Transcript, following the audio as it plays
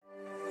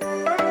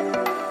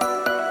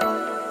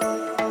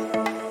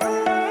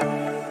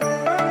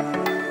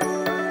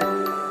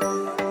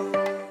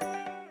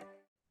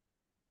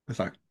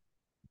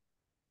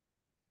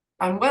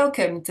and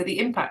welcome to the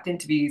Impact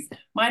Interviews.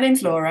 My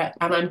name's Laura,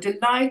 and I'm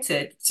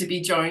delighted to be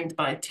joined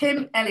by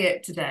Tim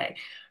Elliott today.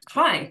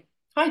 Hi.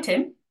 Hi,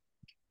 Tim.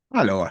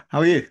 Hi Laura, how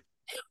are you?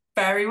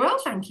 Very well,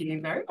 thank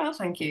you. Very well,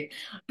 thank you.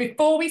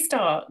 Before we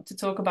start to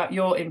talk about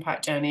your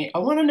impact journey, I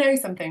want to know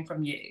something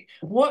from you.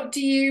 What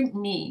do you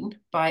mean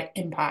by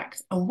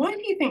impact, and why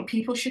do you think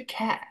people should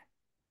care?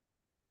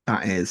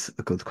 That is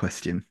a good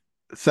question.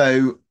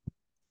 So,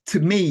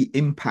 to me,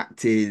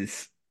 impact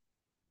is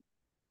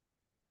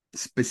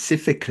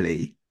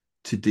specifically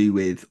to do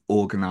with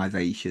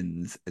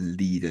organizations and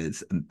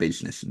leaders and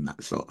business and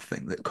that sort of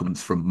thing that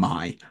comes from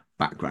my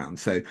background.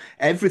 So,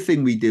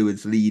 everything we do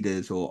as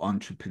leaders or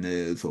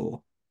entrepreneurs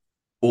or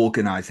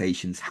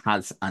organizations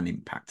has an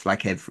impact,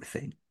 like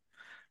everything,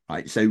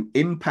 right? So,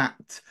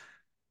 impact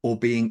or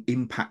being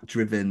impact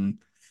driven,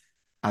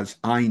 as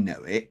I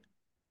know it,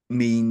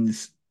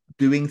 means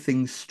doing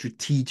things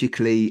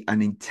strategically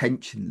and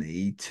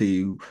intentionally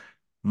to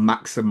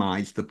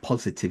maximize the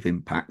positive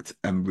impact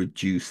and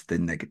reduce the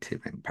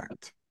negative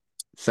impact.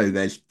 So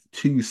there's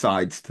two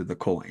sides to the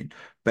coin,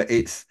 but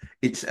it's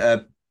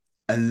a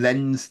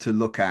lens to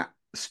look at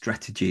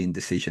strategy and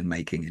decision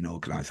making in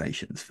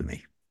organizations for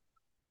me.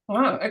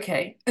 Wow,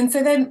 okay. And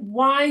so then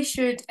why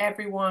should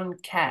everyone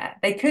care?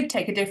 They could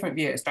take a different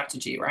view of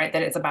strategy, right?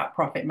 That it's about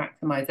profit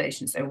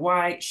maximization. So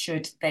why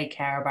should they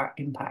care about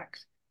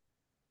impact?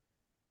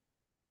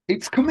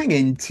 It's coming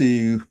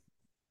into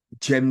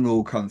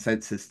general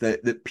consensus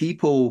that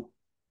people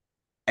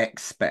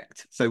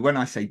expect. So when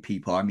I say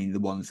people, I mean the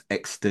ones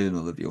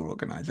external of your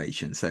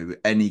organization. So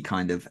any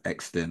kind of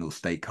external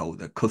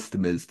stakeholder,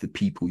 customers, the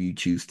people you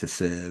choose to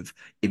serve,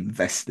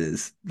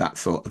 investors, that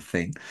sort of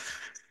thing,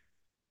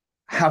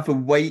 have a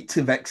weight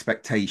of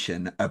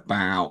expectation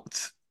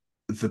about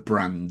the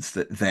brands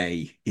that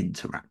they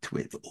interact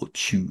with or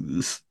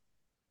choose.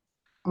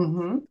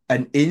 Hmm.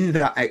 And in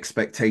that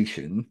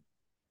expectation,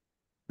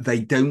 they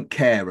don't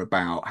care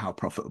about how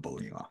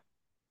profitable you are.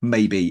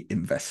 Maybe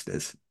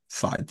investors,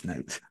 side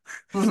note.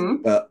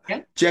 Hmm. But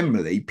Yeah.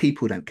 generally,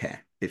 people don't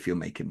care if you're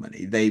making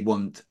money. They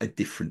want a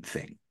different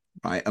thing,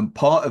 right? And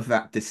part of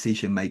that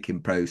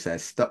decision-making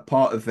process, that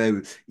part of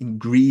those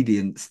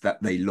ingredients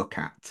that they look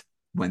at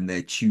when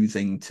they're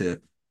choosing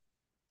to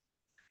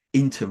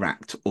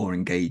interact or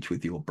engage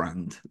with your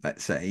brand,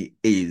 let's say,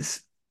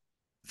 is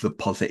the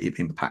positive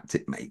impact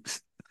it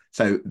makes.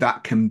 So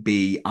that can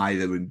be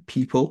either in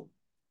people.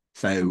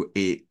 So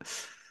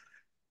it's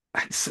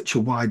such a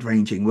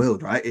wide-ranging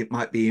world, right? It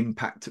might be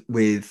impact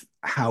with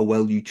how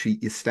well you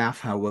treat your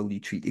staff, how well you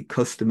treat your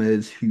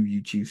customers, who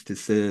you choose to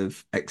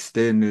serve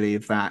externally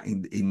of that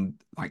in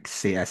like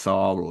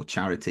CSR or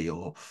charity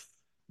or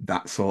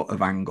that sort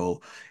of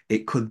angle.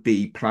 It could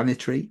be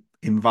planetary.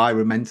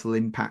 Environmental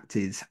impact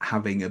is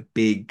having a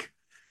big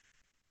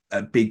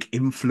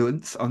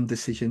influence on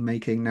decision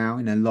making now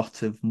in a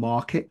lot of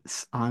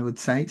markets, I would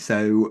say.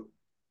 So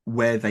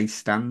where they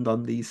stand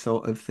on these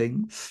sort of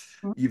things.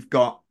 You've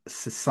got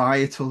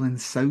societal and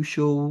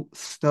social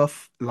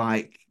stuff,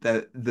 like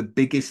the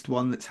biggest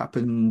one that's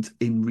happened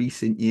in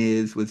recent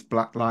years was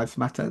Black Lives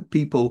Matter.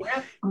 People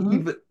Yeah. Hmm.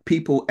 even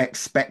people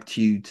expect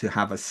you to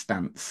have a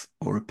stance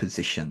or a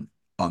position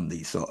on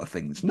these sort of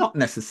things, not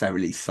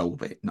necessarily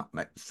solve it, not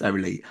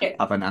necessarily Yeah.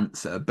 have an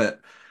answer, but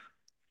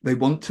they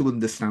want to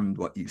understand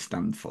what you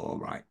stand for,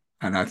 right?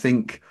 And I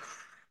think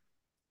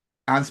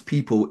as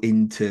people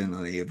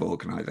internally of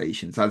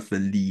organizations, as the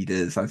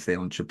leaders, as the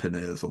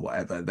entrepreneurs or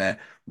whatever, there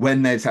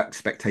when there's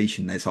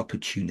expectation, there's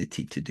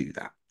opportunity to do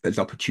that. There's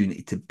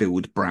opportunity to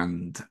build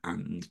brand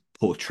and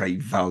portray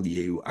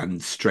value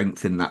and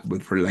strengthen that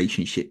with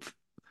relationship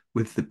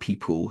with the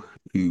people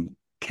who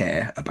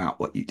care about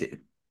what you do.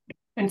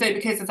 And so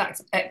because of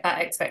that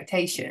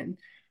expectation,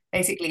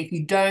 basically, if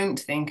you don't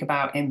think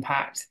about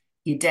impact,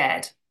 you're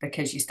dead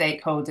because your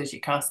stakeholders,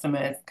 your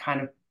customers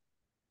kind of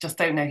just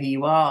don't know who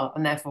you are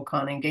and therefore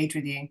can't engage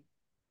with you.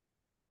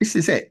 This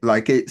is it.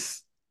 Like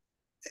it's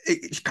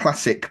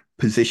classic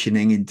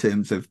positioning in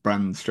terms of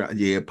brand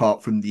strategy,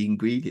 apart from the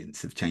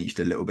ingredients have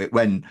changed a little bit.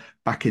 When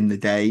back in the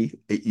day,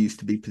 it used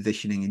to be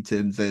positioning in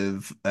terms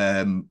of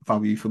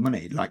value for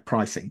money, like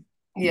pricing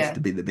used Yeah. to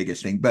be the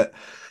biggest thing. But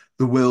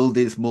the world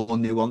is more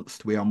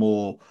nuanced. We are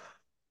more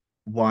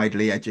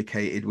widely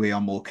educated. We are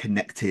more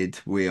connected.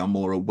 We are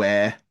more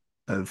aware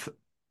of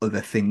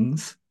other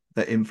things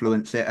that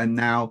influence it. And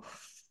now,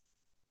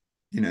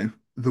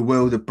 the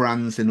world of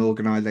brands and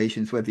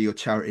organizations, whether you're a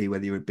charity,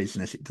 whether you're a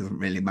business, it doesn't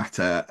really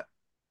matter,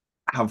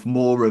 have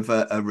more of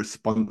a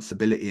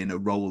responsibility and a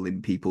role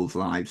in people's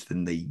lives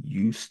than they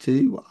used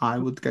to, I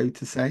would go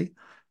to say.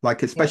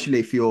 Like, Yeah. especially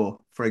if you're,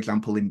 for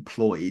example,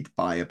 employed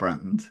by a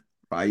brand,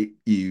 right?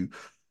 You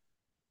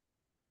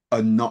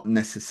are not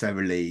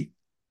necessarily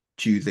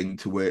choosing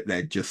to work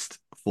there just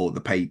for the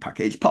pay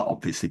package.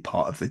 Obviously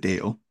part of the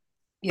deal,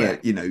 Yeah.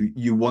 but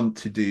you want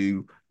to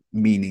do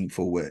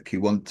meaningful work.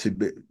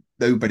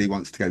 Nobody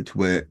wants to go to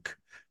work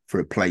for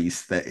a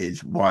place that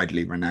is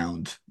widely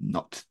renowned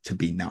not to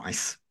be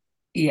nice.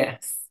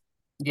 Yes.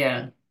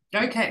 Yeah.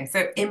 Okay.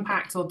 So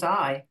impact or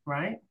die,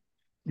 right?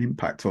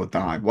 Impact or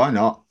die. Why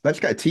not? Let's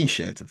get a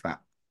t-shirt of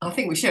that. I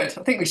think we should.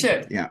 I think we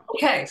should. Yeah.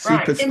 Okay,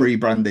 right. Super Spree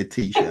branded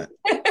t-shirt.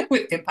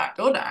 With impact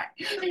or die.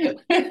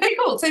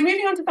 Cool. So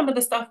moving on to some of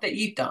the stuff that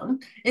you've done,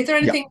 is there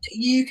Yeah. anything that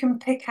you can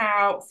pick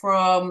out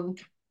from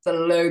the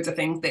loads of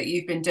things that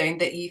you've been doing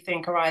that you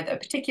think are either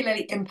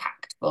particularly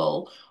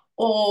impactful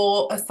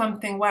or are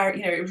something where,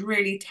 it was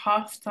really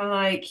tough to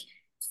like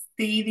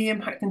see the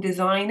impact and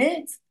design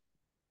it?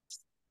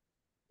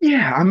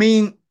 Yeah, I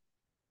mean,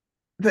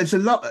 there's a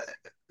lot,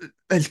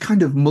 there's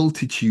kind of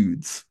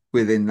multitudes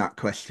within that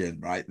question,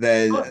 right?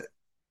 Oh,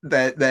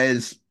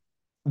 There's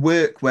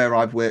work where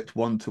I've worked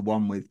one to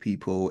one with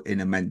people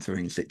in a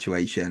mentoring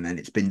situation, and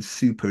it's been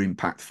super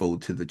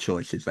impactful to the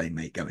choices they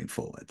make going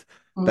forward.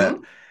 But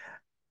mhm.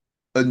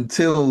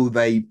 until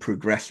they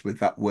progress with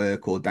that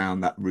work or down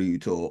that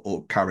route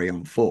or carry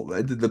on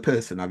forward, the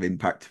person I've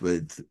impacted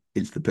with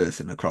is the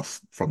person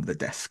across from the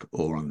desk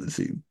or on the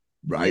Zoom,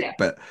 right? Yeah.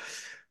 But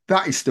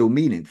that is still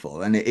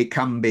meaningful, and it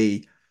can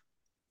be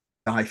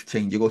life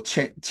changing or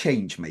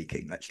change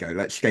making.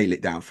 Let's scale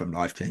it down from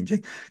life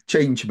changing,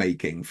 change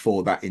making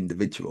for that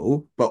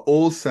individual, but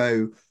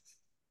also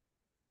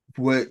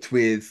worked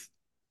with,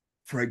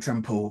 for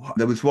example,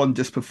 there was one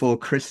just before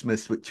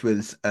Christmas, which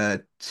was a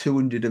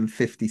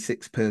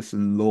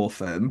 256-person law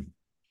firm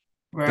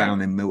Right.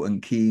 down in Milton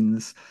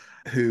Keynes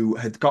who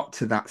had got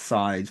to that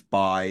size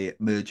by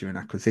merger and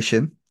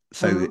acquisition.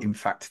 So, Mhm. in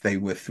fact, they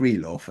were three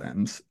law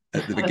firms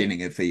at the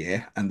beginning of the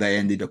year, and they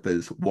ended up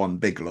as one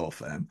big law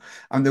firm.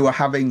 And they were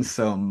having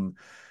some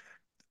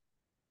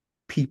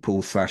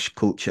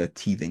people/culture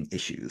teething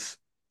issues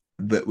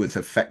that was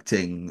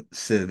affecting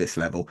service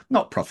level,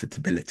 not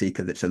profitability,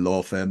 because it's a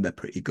law firm, they're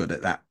pretty good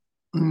at that,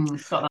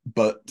 Got that.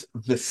 but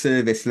the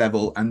service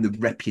level and the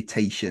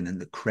reputation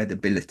and the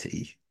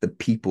credibility, the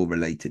people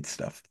related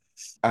stuff.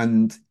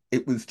 And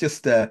it was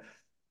just a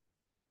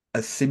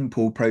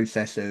simple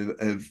process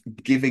of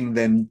giving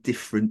them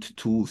different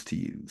tools to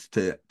use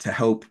to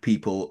help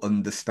people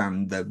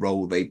understand the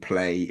role they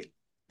play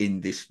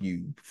in this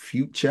new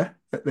future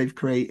that they've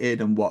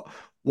created and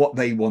what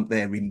they want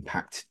their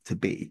impact to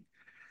be.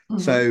 Mhm.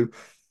 So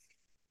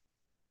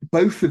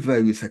both of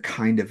those are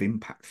kind of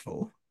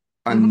impactful.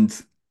 Mhm.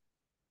 And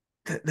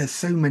there's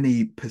so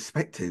many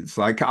perspectives.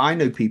 Like I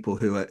know people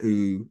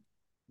who,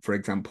 for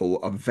example,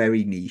 are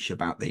very niche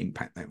about the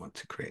impact they want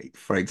to create.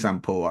 For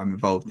example, I'm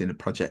involved in a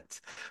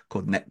project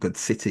called Net Good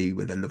City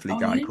with a lovely Oh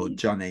guy yeah. called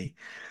Johnny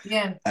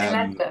Yeah. In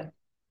um, Leicester.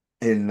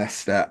 in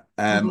Leicester,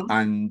 Mhm.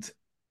 and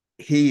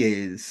he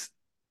is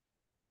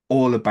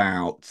all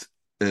about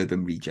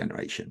urban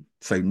regeneration.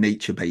 So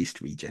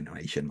nature-based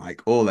regeneration,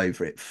 like all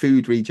over it,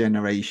 food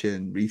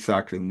regeneration,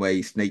 recycling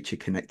waste, nature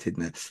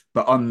connectedness.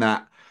 But on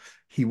that,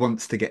 he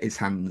wants to get his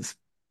hands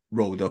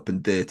rolled up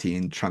and dirty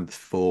and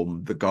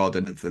transform the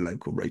garden of the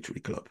local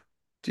Rotary Club.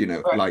 Do you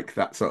know, Right. like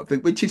that sort of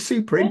thing, which is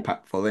super Yeah.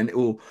 impactful and it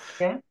will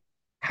Yeah.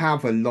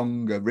 have a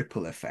longer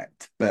ripple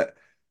effect. But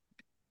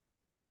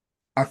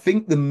I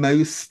think the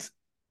most,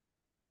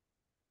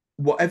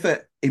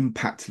 whatever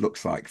impact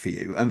looks like for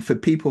you, and for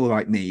people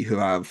like me who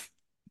have,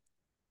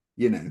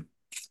 you know,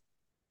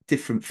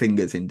 different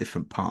fingers in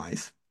different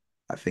pies,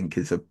 I think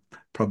is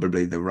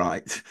probably the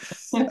right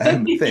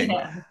thing.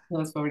 Yeah.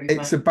 That's probably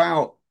It's fine.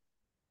 about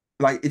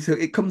like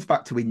it comes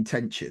back to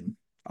intention.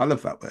 I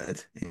love that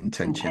word,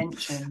 intention.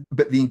 Intention.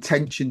 But the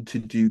intention to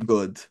do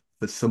good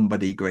for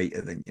somebody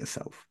greater than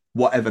yourself,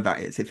 whatever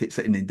that is, if it's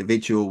an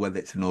individual, whether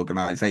it's an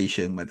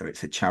organization, whether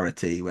it's a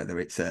charity, whether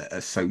it's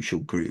a social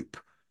group,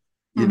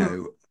 you Mhm.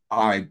 know,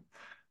 I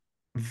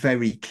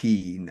very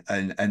keen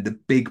and the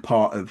big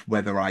part of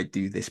whether I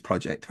do this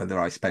project, whether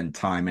I spend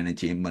time,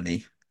 energy, and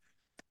money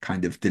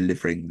kind of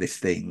delivering this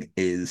thing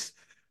is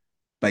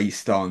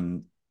based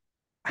on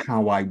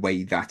how I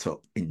weigh that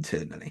up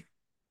internally.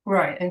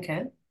 Right.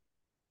 Okay.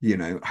 You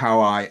know,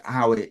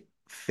 how it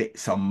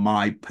fits on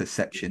my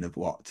perception of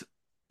what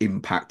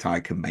impact I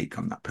can make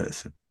on that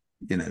person.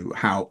 You know,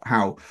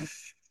 how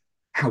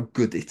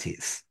good it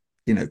is.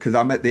 You know, because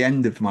I'm at the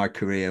end of my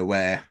career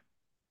where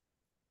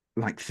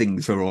like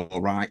things are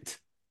all right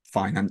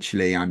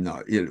financially. I'm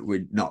not,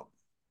 we're not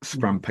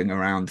scramping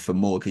around for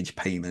mortgage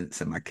payments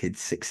and my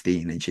kid's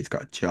 16 and she's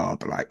got a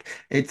job. Like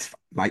it's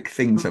like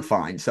things are Mhm.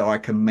 fine. So I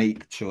can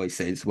make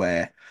choices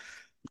where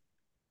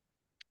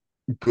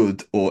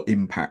good or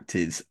impact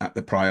is at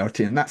the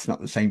priority. And that's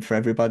not the same for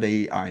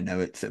everybody. I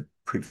know it's a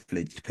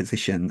privileged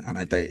position and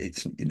I don't,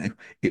 it's,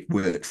 it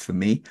works for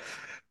me.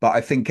 But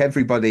I think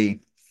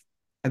everybody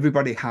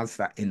has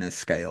that inner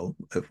scale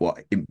of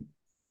what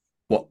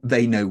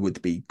they know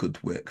would be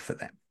good work for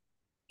them.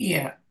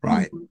 Yeah.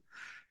 Right. Mhm.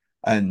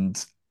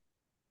 And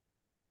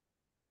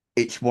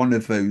it's one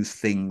of those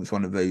things,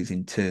 one of those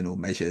internal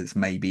measures,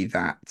 maybe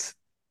that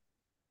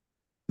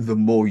the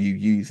more you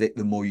use it,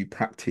 the more you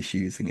practice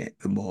using it,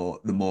 the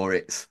more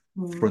it's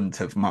Mhm.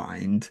 front of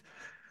mind,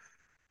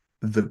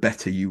 the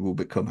better you will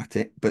become at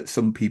it. But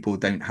some people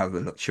don't have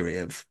the luxury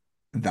of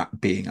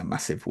that being a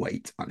massive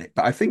weight on it.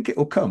 But I think it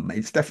will come.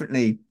 It's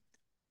definitely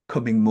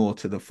coming more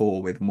to the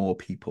fore with more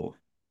people.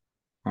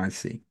 I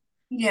see.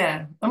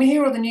 Yeah, I mean,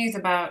 hear all the news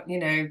about,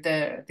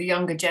 the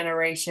younger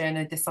generation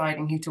are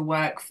deciding who to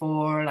work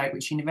for, like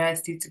which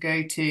university to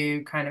go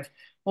to, kind of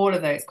all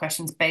of those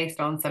questions based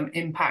on some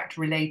impact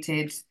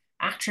related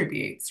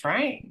attributes,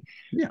 right?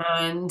 Yeah.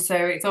 And so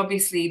it's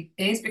obviously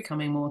is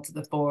becoming more to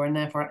the fore, and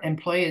therefore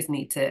employers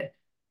need to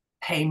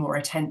pay more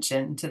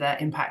attention to their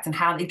impact and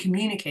how they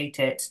communicate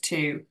it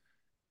to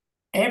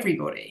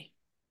everybody.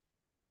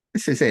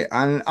 This is it.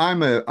 And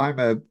I'm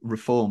a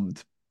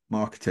reformed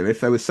marketer.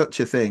 If there was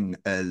such a thing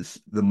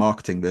as the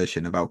marketing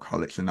version of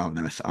Alcoholics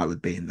Anonymous, I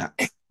would be in that.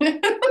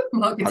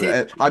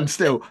 Marketing. I'm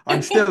still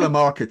a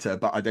marketer,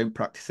 but I don't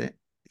practice it.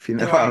 If you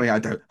know what I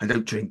Right. mean, I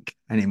don't drink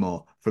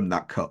anymore from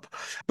that cup.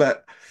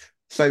 But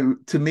so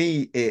to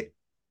me,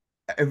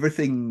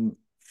 everything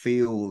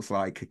feels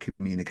like a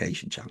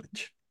communication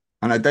challenge.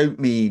 And I don't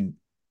mean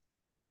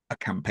a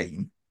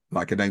campaign.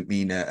 Like I don't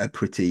mean a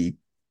pretty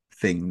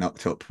thing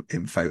knocked up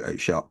in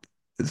Photoshop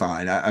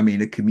design. I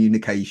mean a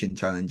communication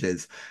challenge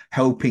is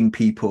helping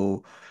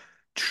people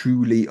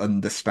truly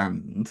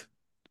understand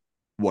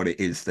what it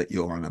is that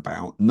you're on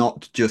about,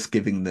 not just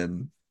giving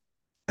them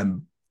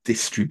and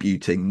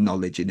distributing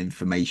knowledge and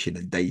information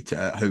and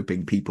data,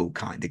 hoping people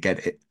kind of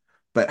get it,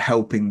 but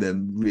helping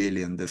them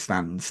really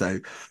understand. So,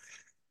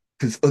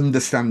 because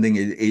understanding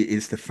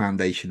is the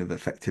foundation of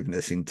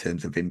effectiveness in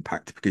terms of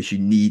impact, because you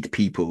need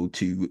people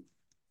to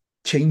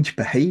change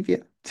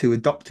behavior, to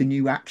adopt a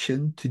new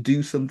action, to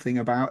do something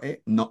about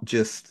it, not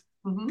just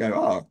Hmm. go,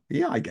 oh,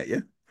 yeah, I get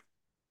you.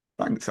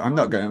 Thanks. Right. I'm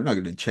not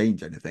going to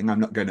change anything. I'm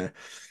not,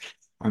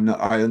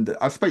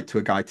 I spoke to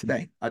a guy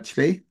today,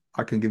 actually.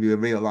 I can give you a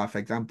real life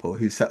example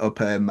who set up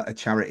a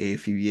charity a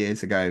few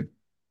years ago,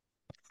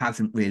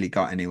 hasn't really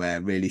got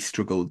anywhere, really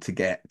struggled to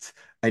get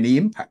any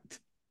impact,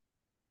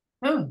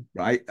 Oh,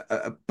 right?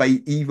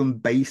 Even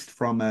based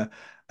from a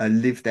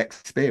lived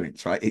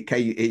experience, right?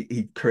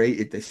 He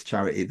created this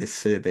charity, this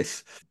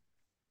service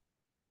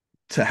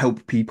to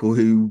help people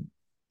who,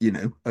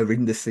 are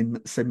in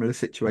the similar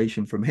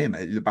situation from him.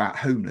 It's about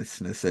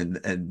homelessness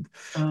and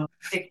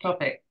big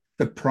topic.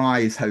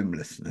 surprise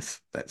homelessness,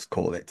 let's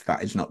call it.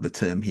 That is not the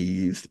term he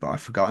used, but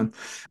I've forgotten.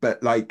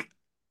 But like,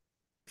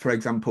 for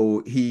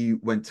example, he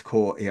went to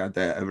court. He had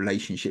a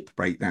relationship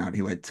breakdown.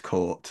 He went to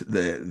court.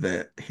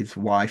 The his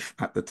wife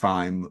at the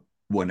time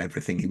won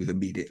everything. He was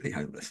immediately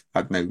homeless,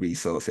 had no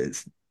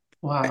resources,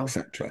 Wow.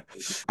 etc.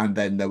 And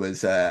then there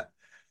was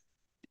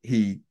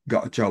he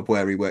got a job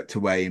where he worked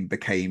away and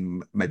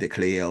became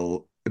medically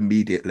ill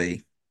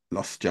immediately,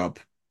 lost job,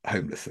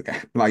 homeless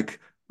again. Like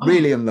Oh,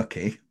 really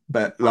unlucky,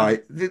 but wow.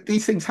 like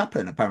these things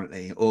happen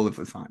apparently all of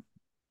the time.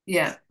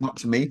 Yeah. Not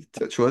to me,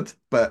 touch wood,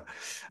 but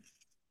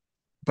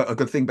a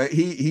good thing. But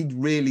he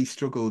really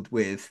struggled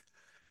with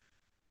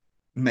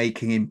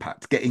making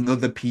impact, getting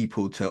other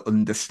people to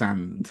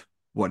understand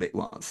what it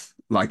was.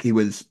 Like he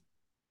was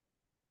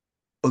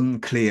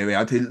unclear. He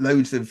had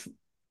loads of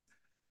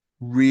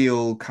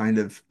real kind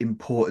of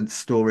important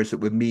stories that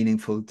were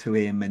meaningful to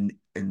him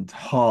and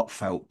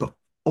heartfelt, but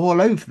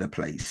all over the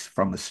place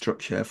from a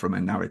structure, from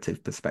a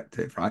narrative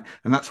perspective, right?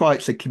 And that's why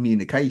it's a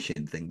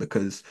communication thing,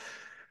 because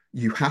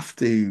you have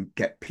to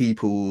get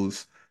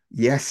people's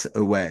yes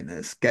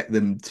awareness, get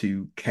them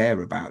to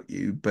care about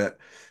you, but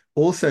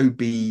also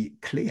be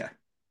clear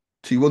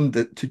to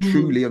Mm.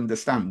 truly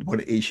understand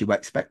what it is you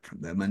expect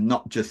from them and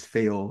not just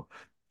feel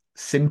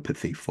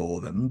sympathy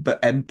for them,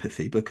 but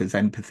empathy, because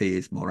empathy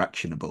is more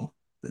actionable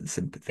than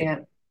sympathy. Yeah.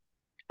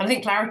 I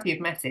think clarity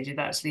of message is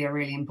actually a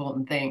really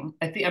important thing.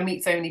 I think I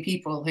meet so many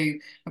people who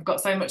have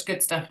got so much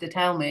good stuff to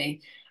tell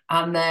me,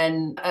 and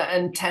then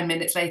and 10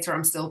 minutes later,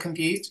 I'm still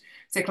confused.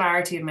 So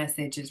clarity of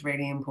message is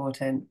really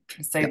important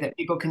so Yeah, that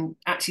people can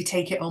actually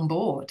take it on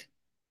board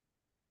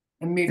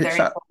and move their it's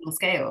that internal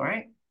scale,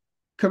 right?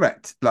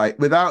 correct. Like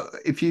without,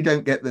 if you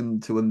don't get them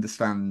to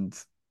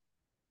understand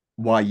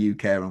why you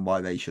care and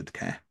why they should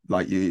care,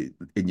 like you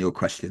in your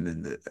question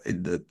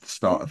in the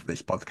start of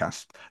this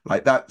podcast,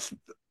 like that's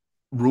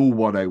rule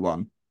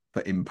 101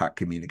 for impact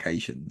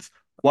communications.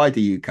 Why do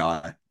you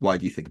care? Why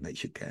do you think they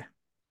should care?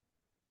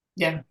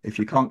 Yeah. If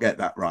you can't get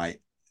that right,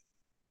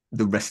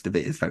 the rest of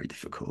it is very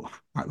difficult,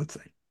 I would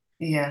say.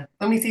 Yeah,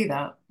 and we see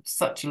that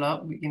such a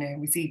lot.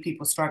 We see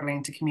people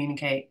struggling to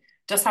communicate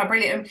just how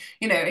brilliant,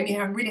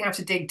 and really have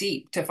to dig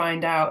deep to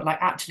find out, like,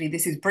 actually,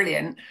 this is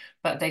brilliant,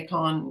 but they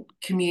can't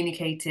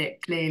communicate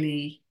it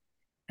clearly.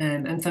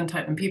 And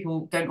sometimes, and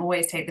people don't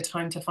always take the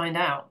time to find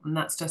out, and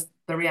that's just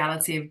the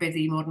reality of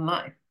busy modern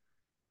life.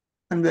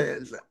 And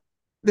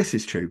this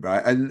is true,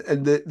 right? And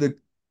the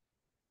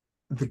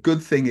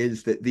good thing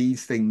is that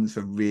these things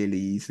are really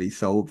easily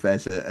solved.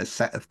 There's a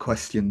set of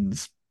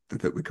questions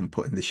that we can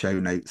put in the show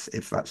notes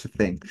if that's a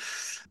thing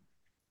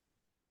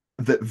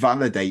that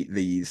validate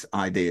these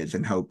ideas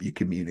and help you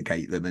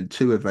communicate them. And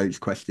two of those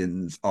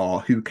questions are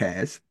who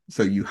cares?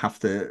 So you have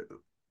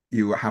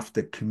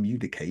to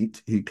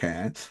communicate who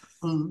cares.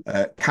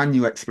 Mm, Can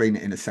you explain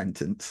it in a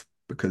sentence?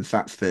 Because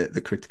that's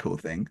the critical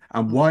thing.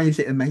 And mm. why is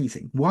it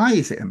amazing? Why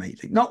is it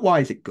amazing? Not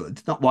why is it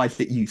good? Not why is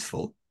it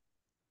useful?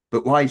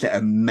 But why is it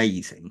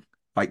amazing?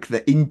 Like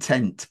the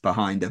intent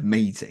behind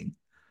amazing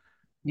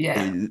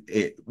Yeah.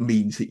 it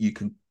means that you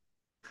can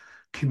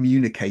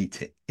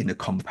communicate it in a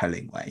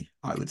compelling way,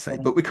 I would say.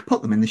 But we could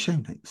put them in the show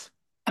notes,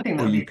 I think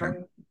that or would you be can.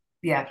 great.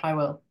 Yeah, I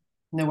will.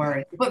 No Yeah,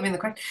 worries. Put them in the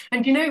question.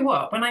 And you know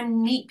what? When I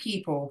meet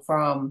people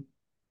from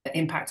the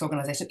impact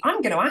organization,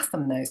 I'm going to ask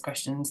them those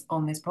questions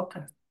on this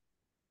podcast.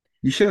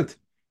 you should.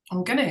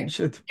 I'm going You to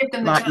should. give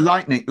them the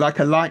chance. Like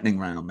a lightning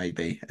round,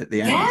 maybe at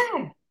the end.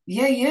 Yeah.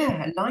 Yeah,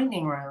 yeah. A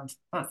lightning round.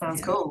 That sounds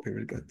Yeah, that'd cool. be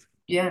really good.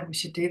 Yeah, we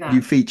should do You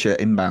that. feature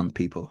inbound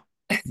people.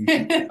 You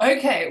feature.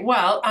 Okay,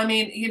 well, I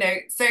mean,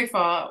 so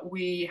far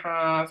we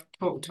have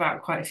talked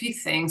about quite a few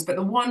things, but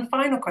the one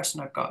final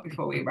question I've got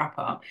before we wrap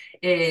up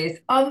is,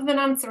 other than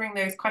answering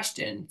those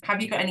questions,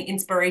 have you got any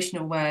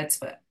inspirational words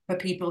for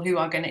people who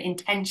are going to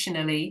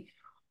intentionally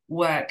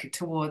work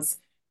towards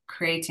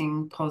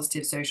creating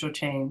positive social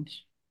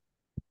change?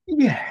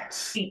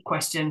 Yes. Big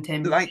question,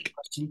 Tim. Big Like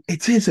question.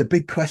 it is a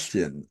big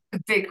question. A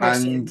big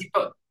question. And You've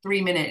got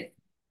 3 minutes.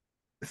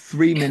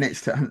 3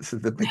 minutes to answer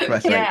the big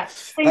question. Yeah,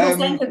 single Um,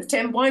 sentence,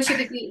 Tim. Why should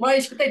they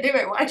do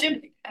it? Why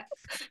should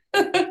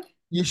they?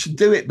 you should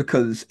do it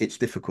because it's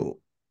difficult.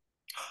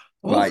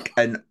 Oof.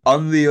 And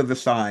on the other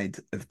side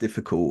of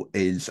difficult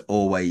is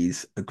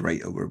always a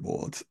greater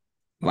reward.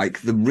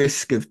 Like the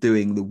risk of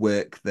doing the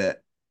work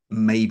that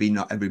maybe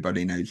not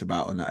everybody knows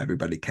about or not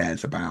everybody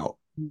cares about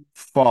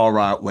far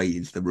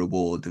outweighs the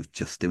reward of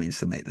just doing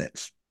something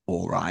that's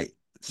all right.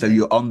 So Yeah.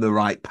 you're on the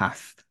right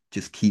path.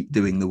 Just keep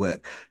doing the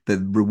work. The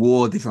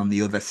reward is on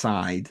the other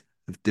side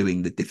of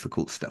doing the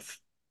difficult stuff.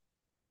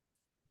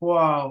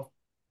 Wow.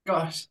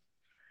 Gosh.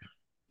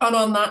 And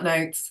on that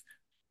note,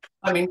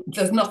 I mean,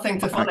 there's nothing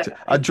to follow.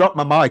 I'd drop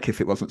my mic if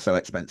it wasn't so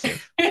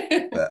expensive,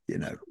 but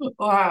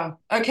Wow.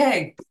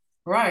 Okay.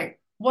 Right.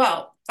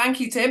 Well, thank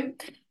you, Tim.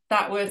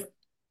 That was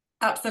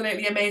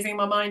absolutely amazing.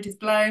 My mind is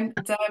blown.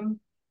 And,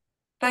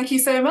 thank you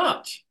so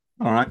much.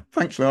 All right.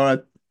 Thanks,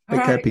 Laura. All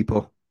Take care, right.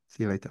 people.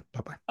 See you later.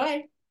 Bye bye.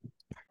 Bye.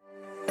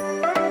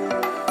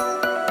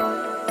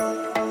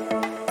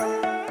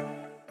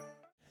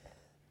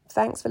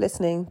 Thanks for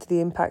listening to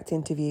the Impact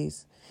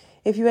Interviews.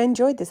 If you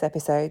enjoyed this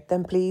episode,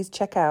 then please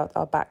check out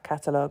our back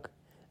catalogue.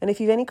 And if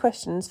you've any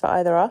questions for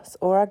either us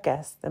or our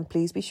guests, then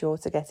please be sure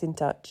to get in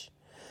touch.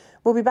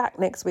 We'll be back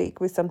next week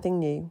with something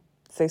new.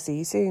 So see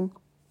you soon.